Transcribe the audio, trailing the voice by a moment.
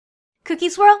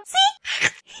CookieSwirlC.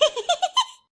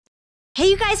 Hey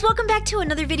you guys, welcome back to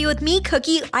another video with me,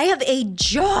 Cookie. I have a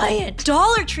giant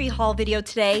Dollar Tree haul video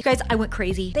today. You guys, I went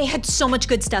crazy. They had so much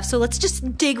good stuff, so let's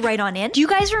just dig right on in. Do you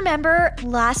guys remember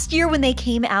last year when they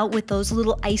came out with those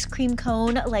little ice cream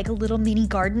cone, like little mini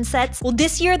garden sets? Well,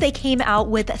 this year they came out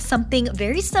with something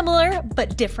very similar,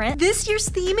 but different. This year's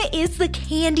theme is the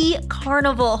Candy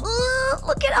Carnival.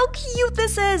 Look at how cute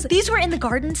this is. These were in the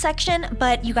garden section,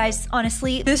 but you guys,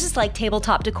 honestly, this is like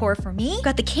tabletop decor for me.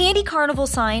 Got the Candy Carnival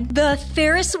sign. The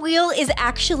Ferris wheel is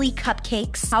actually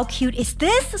cupcakes. How cute is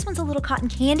this? This one's a little cotton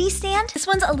candy stand. This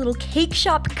one's a little cake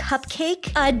shop cupcake.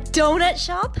 A donut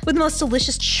shop with the most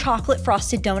delicious chocolate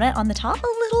frosted donut on the top. A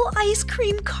little ice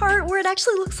cream cart where it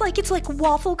actually looks like it's like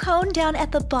waffle cone down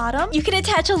at the bottom. You can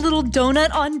attach a little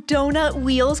donut on donut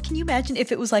wheels. Can you imagine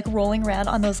if it was like rolling around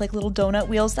on those like little donut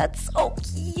wheels? That's so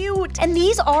cute. And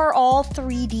these are all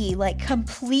 3D, like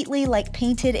completely like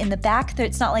painted in the back.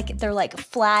 It's not like they're like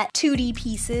flat 2D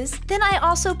pieces. Then I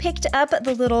also picked up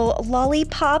the little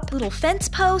lollipop little fence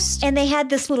post, and they had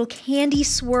this little candy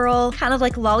swirl kind of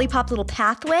like lollipop little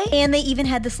pathway, and they even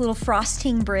had this little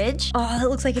frosting bridge. Oh, it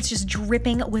looks like it's just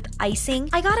dripping with icing.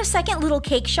 I got a second little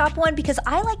cake shop one because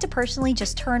I like to personally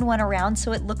just turn one around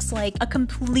so it looks like a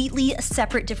completely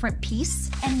separate different piece.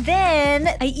 And then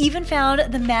I even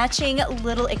found the matching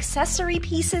little accessory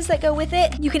pieces that go with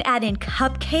it. You can add in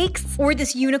cupcakes or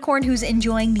this unicorn who's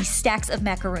enjoying these stacks of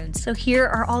macaroons. So here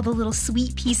are all the little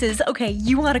sweet pieces. Okay,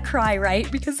 you want to cry,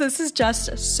 right? Because this is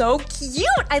just so cute.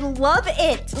 I love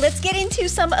it. Let's get into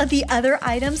some of the other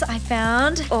items I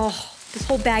found. Oh, this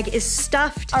whole bag is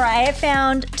stuffed. All right, I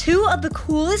found two of the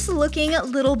coolest looking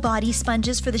little body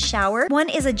sponges for the shower. One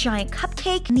is a giant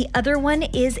cupcake and the other one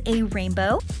is a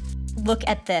rainbow. Look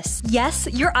at this. Yes,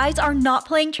 your eyes are not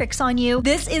playing tricks on you.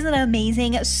 This is an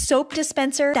amazing soap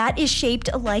dispenser that is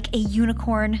shaped like a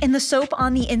unicorn. And the soap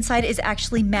on the inside is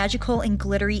actually magical and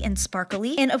glittery and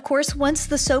sparkly. And of course, once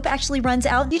the soap actually runs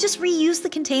out, you just reuse the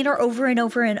container over and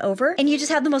over and over. And you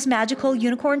just have the most magical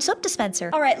unicorn soap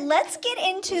dispenser. All right, let's get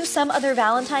into some other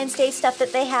Valentine's Day stuff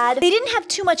that they had. They didn't have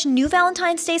too much new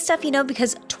Valentine's Day stuff, you know,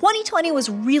 because 2020 was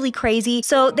really crazy.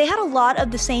 So they had a lot of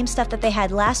the same stuff that they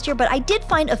had last year, but I did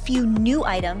find a few new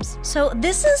items. So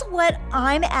this is what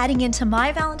I'm adding into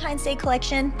my Valentine's Day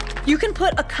collection. You can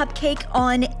put a cupcake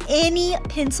on any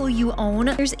pencil you own.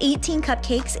 There's 18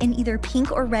 cupcakes in either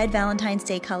pink or red Valentine's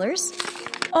Day colors.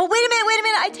 Oh, wait a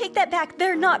minute, I take that back.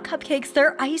 They're not cupcakes,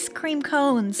 they're ice cream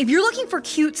cones. If you're looking for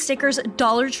cute stickers,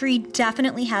 Dollar Tree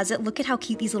definitely has it. Look at how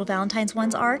cute these little Valentine's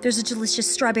ones are. There's a delicious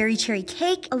strawberry cherry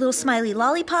cake, a little smiley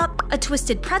lollipop, a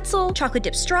twisted pretzel, chocolate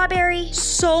dipped strawberry.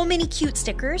 So many cute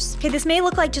stickers. Okay, this may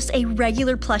look like just a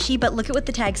regular plushie, but look at what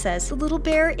the tag says. The little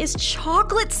bear is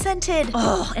chocolate scented.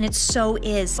 Oh, and it so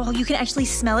is. Oh, you can actually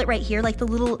smell it right here. Like the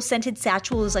little scented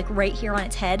satchel is like right here on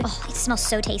its head. Oh, it smells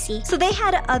so tasty. So they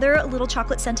had other little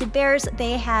chocolate scented bears.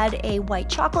 They had a white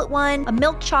chocolate one, a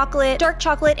milk chocolate, dark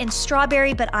chocolate, and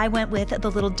strawberry, but I went with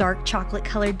the little dark chocolate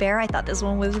colored bear. I thought this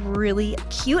one was really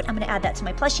cute. I'm gonna add that to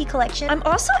my plushie collection. I'm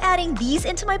also adding these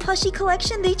into my plushie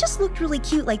collection. They just looked really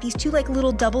cute, like these two like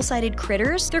little double-sided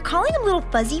critters. They're calling them little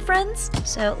fuzzy friends.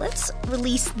 So let's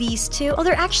release these two. Oh,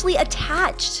 they're actually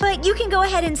attached, but you can go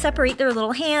ahead and separate their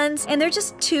little hands, and they're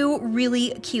just two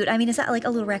really cute. I mean, is that like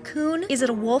a little raccoon? Is it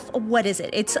a wolf? What is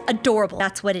it? It's adorable.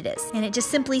 That's what it is. And it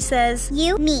just simply says,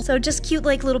 you, me. So just cute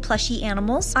like little plushie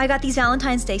animals. I got these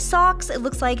Valentine's Day socks. It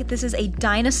looks like this is a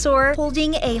dinosaur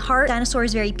holding a heart. Dinosaur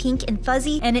is very pink and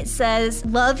fuzzy, and it says,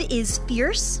 love is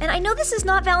fierce. And I know this is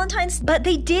not Valentine's, but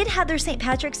they did have their St.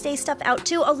 Patrick's Day stuff out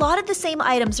too. A lot of the same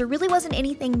items. There really wasn't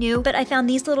anything new, but I found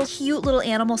these little cute little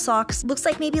animal socks. Looks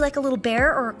like maybe like a little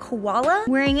bear or a koala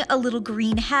wearing a little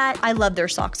green hat. I love their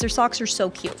socks. Their socks are so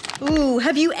cute. Ooh,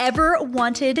 have you ever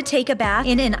wanted to take a bath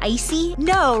in an icy?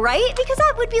 No, right? Because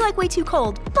that would be like way too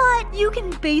cold. But you can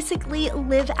basically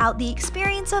live out the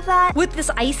experience of that with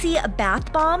this icy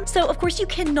bath bomb. So of course you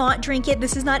cannot drink it.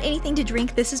 This is not anything to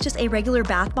drink. This is just a regular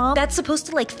bath bomb that's supposed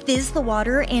to like fizz the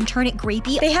water and turn it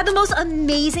grapey. They had the most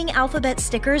amazing alphabet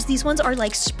stickers. These ones are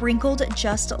like sprinkled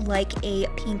just like a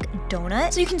pink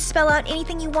donut. So you can spell out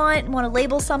anything you want to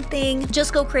label something,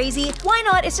 just go crazy. Why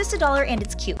not? It's just $1 and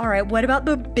it's cute. All right, what about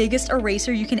the biggest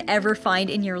eraser you can ever find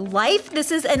in your life?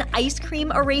 This is an ice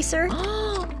cream eraser.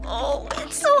 Oh,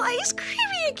 it's so ice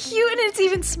creamy and cute, and it's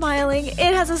even smiling. It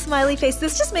has a smiley face.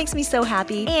 This just makes me so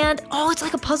happy. And oh, it's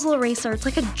like a puzzle eraser. It's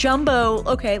like a jumbo,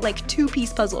 okay, like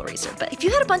 2-piece puzzle eraser. But if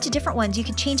you had a bunch of different ones, you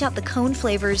could change out the cone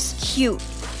flavors. Cute.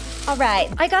 All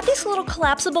right, I got these little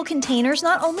collapsible containers.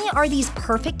 Not only are these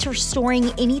perfect for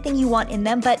storing anything you want in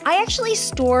them, but I actually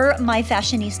store my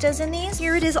fashionistas in these.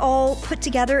 Here it is all put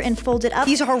together and folded up.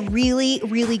 These are really,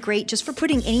 really great just for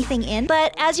putting anything in.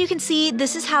 But as you can see,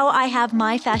 this is how I have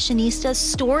my fashionistas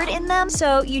stored in them.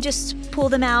 So you just pull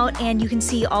them out and you can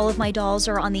see all of my dolls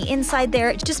are on the inside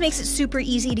there. It just makes it super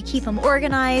easy to keep them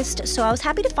organized. So I was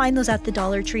happy to find those at the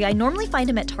Dollar Tree. I normally find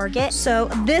them at Target. So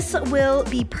this will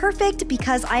be perfect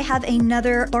because I have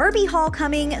another Barbie haul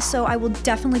coming. So I will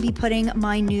definitely be putting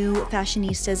my new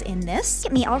fashionistas in this.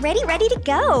 Get me already ready to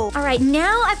go. All right,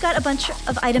 now I've got a bunch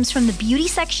of items from the beauty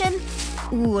section.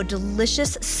 Ooh, a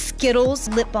delicious Skittles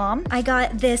lip balm. I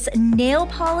got this nail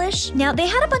polish. Now, they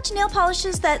had a bunch of nail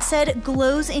polishes that said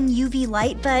glows in UV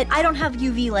light, but I don't have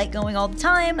UV light going all the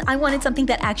time. I wanted something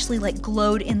that actually like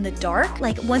glowed in the dark,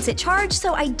 like once it charged.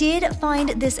 So I did find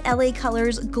this LA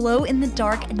Colors glow in the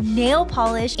dark nail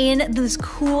polish in this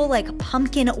cool like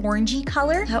pumpkin orangey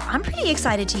color. So I'm pretty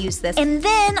excited to use this. And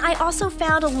then I also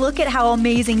found a look at how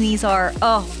amazing these are.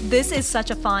 Oh, this is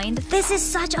such a find. This is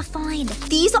such a find.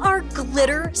 These are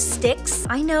glitter sticks.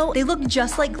 I know they look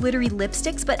just like glittery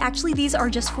lipsticks, but actually these are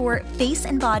just for face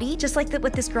and body, just like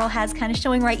what this girl has kind of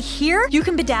showing right here. You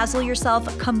can bedazzle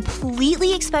yourself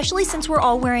completely, especially since we're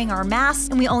all wearing our masks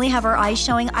and we only have our eyes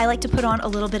showing. I like to put on a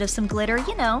little bit of some glitter,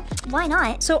 you know, why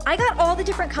not? So I got all the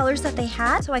different colors that they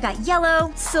had. So I got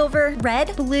yellow, silver,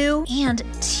 red, blue, and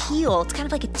teal. It's kind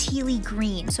of like a tealy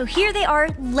green. So here they are.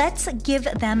 Let's give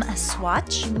them a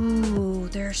swatch. Ooh,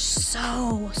 they're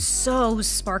so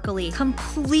sparkly.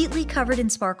 Completely covered in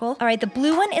sparkle. All right, the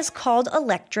blue one is called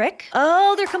Electric.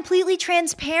 Oh, they're completely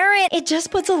transparent. It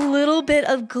just puts a little bit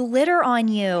of glitter on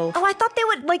you. Oh, I thought they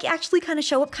would like actually kind of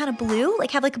show up kind of blue,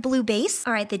 like have like a blue base.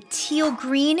 All right, the teal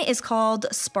green is called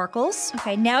Sparkles.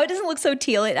 Okay, now it doesn't look so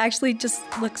teal. It actually just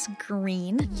looks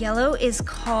green. Yellow is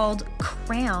called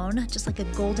Crown, just like a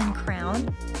golden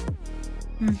crown.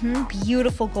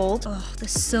 Beautiful gold. Oh, the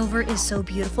silver is so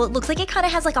beautiful. It looks like it kind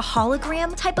of has like a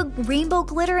hologram type of rainbow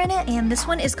glitter in it. And this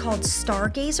one is called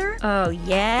Stargazer. Oh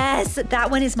yes,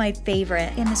 that one is my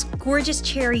favorite. And this gorgeous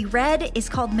cherry red is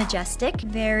called Majestic.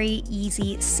 Very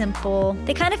easy, simple.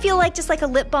 They kind of feel like just like a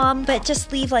lip balm, but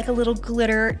just leave like a little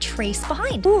glitter trace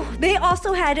behind. Ooh, they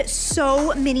also had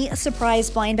so many surprise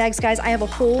blind bags, guys. I have a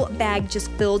whole bag just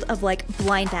filled of like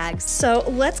blind bags. So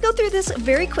let's go through this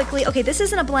very quickly. Okay, this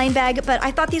isn't a blind bag, but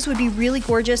I thought these would be really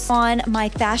gorgeous on my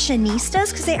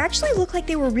fashionistas because they actually look like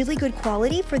they were really good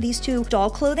quality for these two doll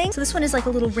clothing. So this one is like a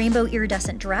little rainbow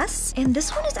iridescent dress. And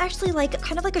this one is actually like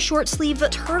kind of like a short sleeve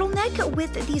turtleneck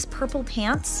with these purple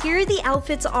pants. Here the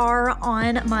outfits are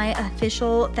on my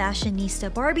official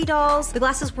fashionista Barbie dolls. The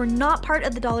glasses were not part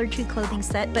of the Dollar Tree clothing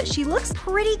set, but she looks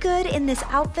pretty good in this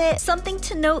outfit. Something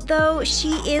to note though, she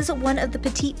is one of the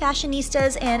petite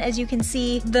fashionistas, and as you can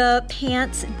see, the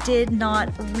pants did not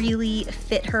really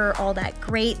fit her all that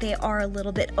great. They are a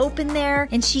little bit open there,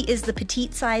 and she is the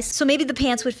petite size, so maybe the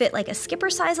pants would fit like a skipper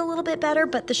size a little bit better,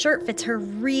 but the shirt fits her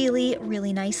really,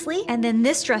 really nicely. And then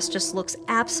this dress just looks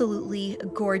absolutely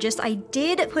gorgeous. I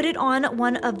did put it on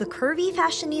one of the curvy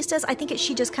fashionistas. I think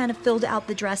she just kind of filled out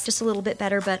the dress just a little bit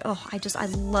better, but oh, I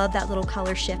love that little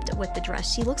color shift with the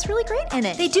dress. She looks really great in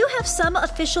it. They do have some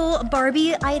official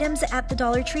Barbie items at the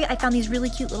Dollar Tree. I found these really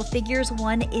cute little figures.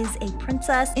 One is a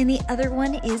princess and the other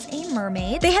one is a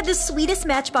mermaid. They had the sweetest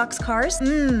Matchbox cars.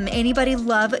 Anybody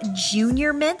love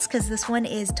Junior Mints? Because this one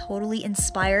is totally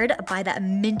inspired by that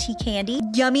minty candy.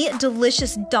 Yummy,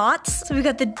 delicious Dots. So we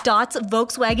got the Dots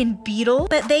Volkswagen Beetle,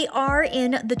 but they are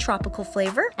in the tropical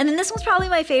flavor. And then this one's probably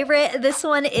my favorite. This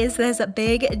one is this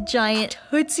big, giant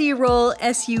Tootsie Roll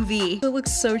SUV. It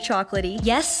looks so chocolatey.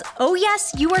 Yes, oh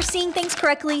yes, you are seeing things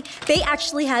correctly. They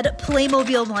actually had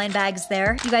Playmobil blind bags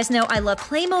there. You guys know I love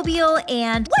Playmobil,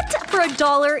 and what? For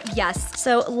 $1? Yes.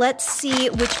 So let's see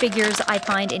which figures I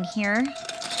find in here.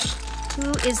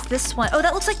 Who is this one? Oh,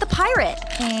 that looks like the pirate.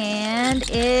 And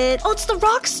oh, it's the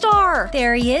rock star.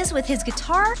 There he is with his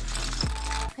guitar.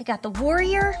 I got the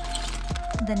warrior,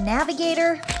 the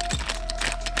navigator.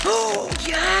 Oh,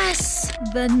 yes!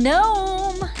 The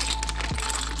gnome.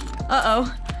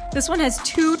 Uh-oh. This one has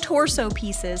 2 torso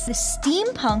pieces. The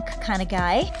steampunk kind of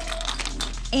guy.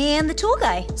 And the tool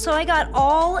guy. So I got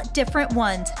all different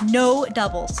ones, no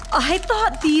doubles. I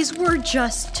thought these were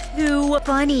just too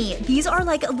funny. These are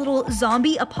like a little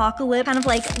zombie apocalypse, kind of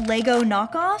like Lego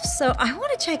knockoffs. So I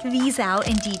want to check these out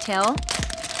in detail.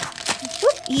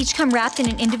 Whoop. Each come wrapped in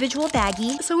an individual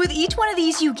baggie. So with each one of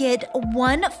these, you get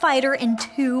 1 fighter and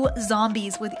 2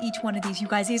 zombies with each one of these. You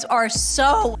guys, these are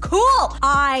so cool.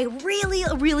 I really,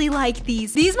 really like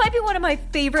these. These might be one of my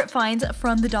favorite finds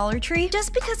from the Dollar Tree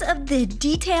just because of the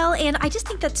detail, and I just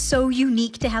think that's so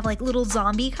unique to have like little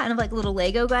zombie, kind of like little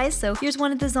Lego guys. So here's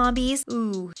one of the zombies.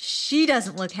 Ooh, she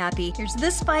doesn't look happy. Here's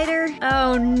this spider.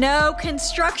 Oh no,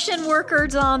 construction worker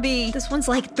zombie. This one's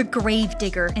like the grave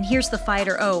digger. And here's the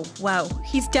fighter. Oh, wow.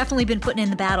 He's definitely been putting in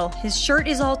the battle. His shirt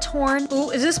is all torn. Ooh,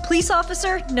 is this police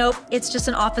officer? Nope, it's just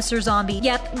an officer zombie.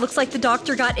 Yep, looks like the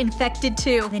doctor got infected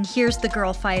too. And then here's the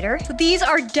girl fighter. So these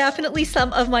are definitely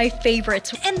some of my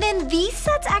favorites. And then these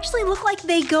sets actually look like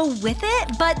they go with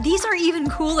it, but these are even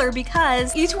cooler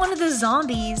because each one of the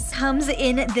zombies comes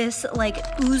in this like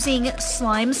oozing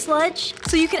slime sludge.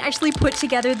 So you can actually put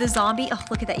together the zombie. Oh,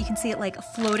 look at that. You can see it like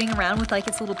floating around with like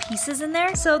its little pieces in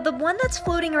there. So the one that's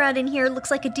floating around in here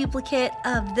looks like a duplicate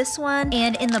of this one.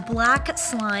 And in the black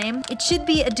slime, it should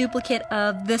be a duplicate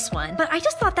of this one. But I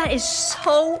just thought that is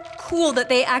so cool that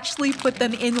they actually put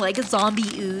them in like a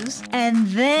zombie ooze. And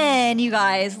then you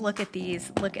guys, look at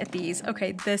these. Look at these.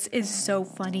 Okay, this is so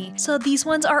funny. So these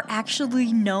ones are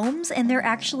actually gnomes and they're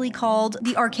actually called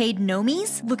the arcade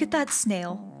gnomies. Look at that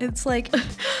snail. It's like,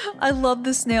 I love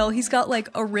the snail. He's got like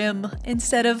a rim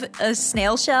instead of a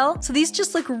snail shell. So these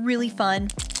just look really fun.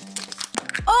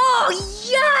 Oh,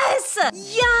 yes!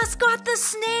 Yes, got the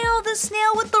snail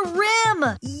with the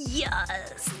rim.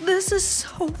 Yes, this is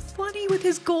so funny with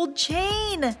his gold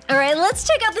chain. All right, let's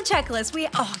check out the checklist.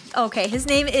 Okay, his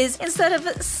name is, instead of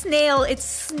snail,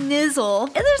 it's Snizzle.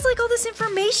 And there's like all this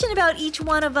information about each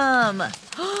one of them.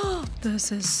 Oh,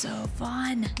 this is so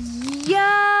fun. Yes!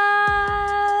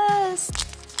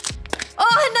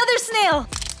 Oh, another snail.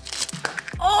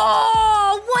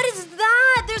 Oh, what is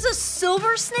that? There's a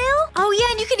silver snail? Oh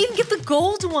yeah, and you can even get the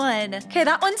gold one. Okay,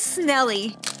 that one's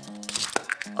Snelly.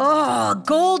 Oh,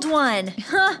 gold one.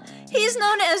 Huh, he's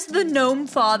known as the Gnome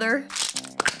Father.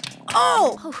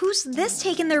 Oh, who's this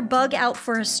taking their bug out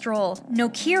for a stroll?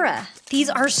 Nokira.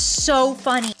 These are so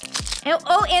funny.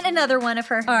 Oh, and another one of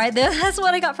her. All right, that's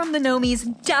what I got from the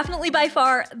Gnomies. Definitely by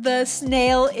far, the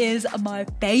snail is my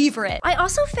favorite. I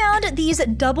also found these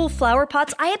double flower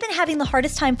pots. I have been having the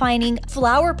hardest time finding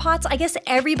flower pots. I guess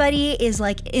everybody is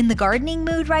like in the gardening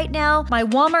mood right now. My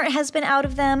Walmart has been out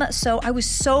of them, so I was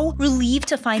so relieved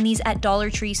to find these at Dollar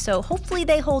Tree. So hopefully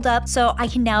they hold up so I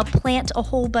can now plant a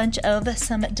whole bunch of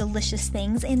some delicious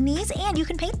things in these and you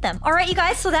can paint them. All right, you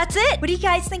guys, so that's it. What do you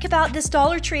guys think about this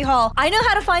Dollar Tree haul? I know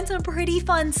how to find some pretty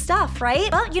fun stuff, right?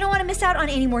 Well, you don't want to miss out on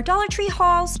any more Dollar Tree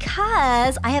hauls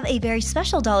because I have a very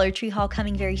special Dollar Tree haul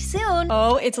coming very soon.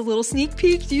 Oh, it's a little sneak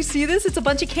peek. Do you see this? It's a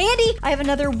bunch of candy. I have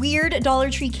another weird Dollar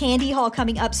Tree candy haul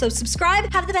coming up, so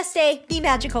subscribe. Have the best day. Be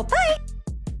magical. Bye!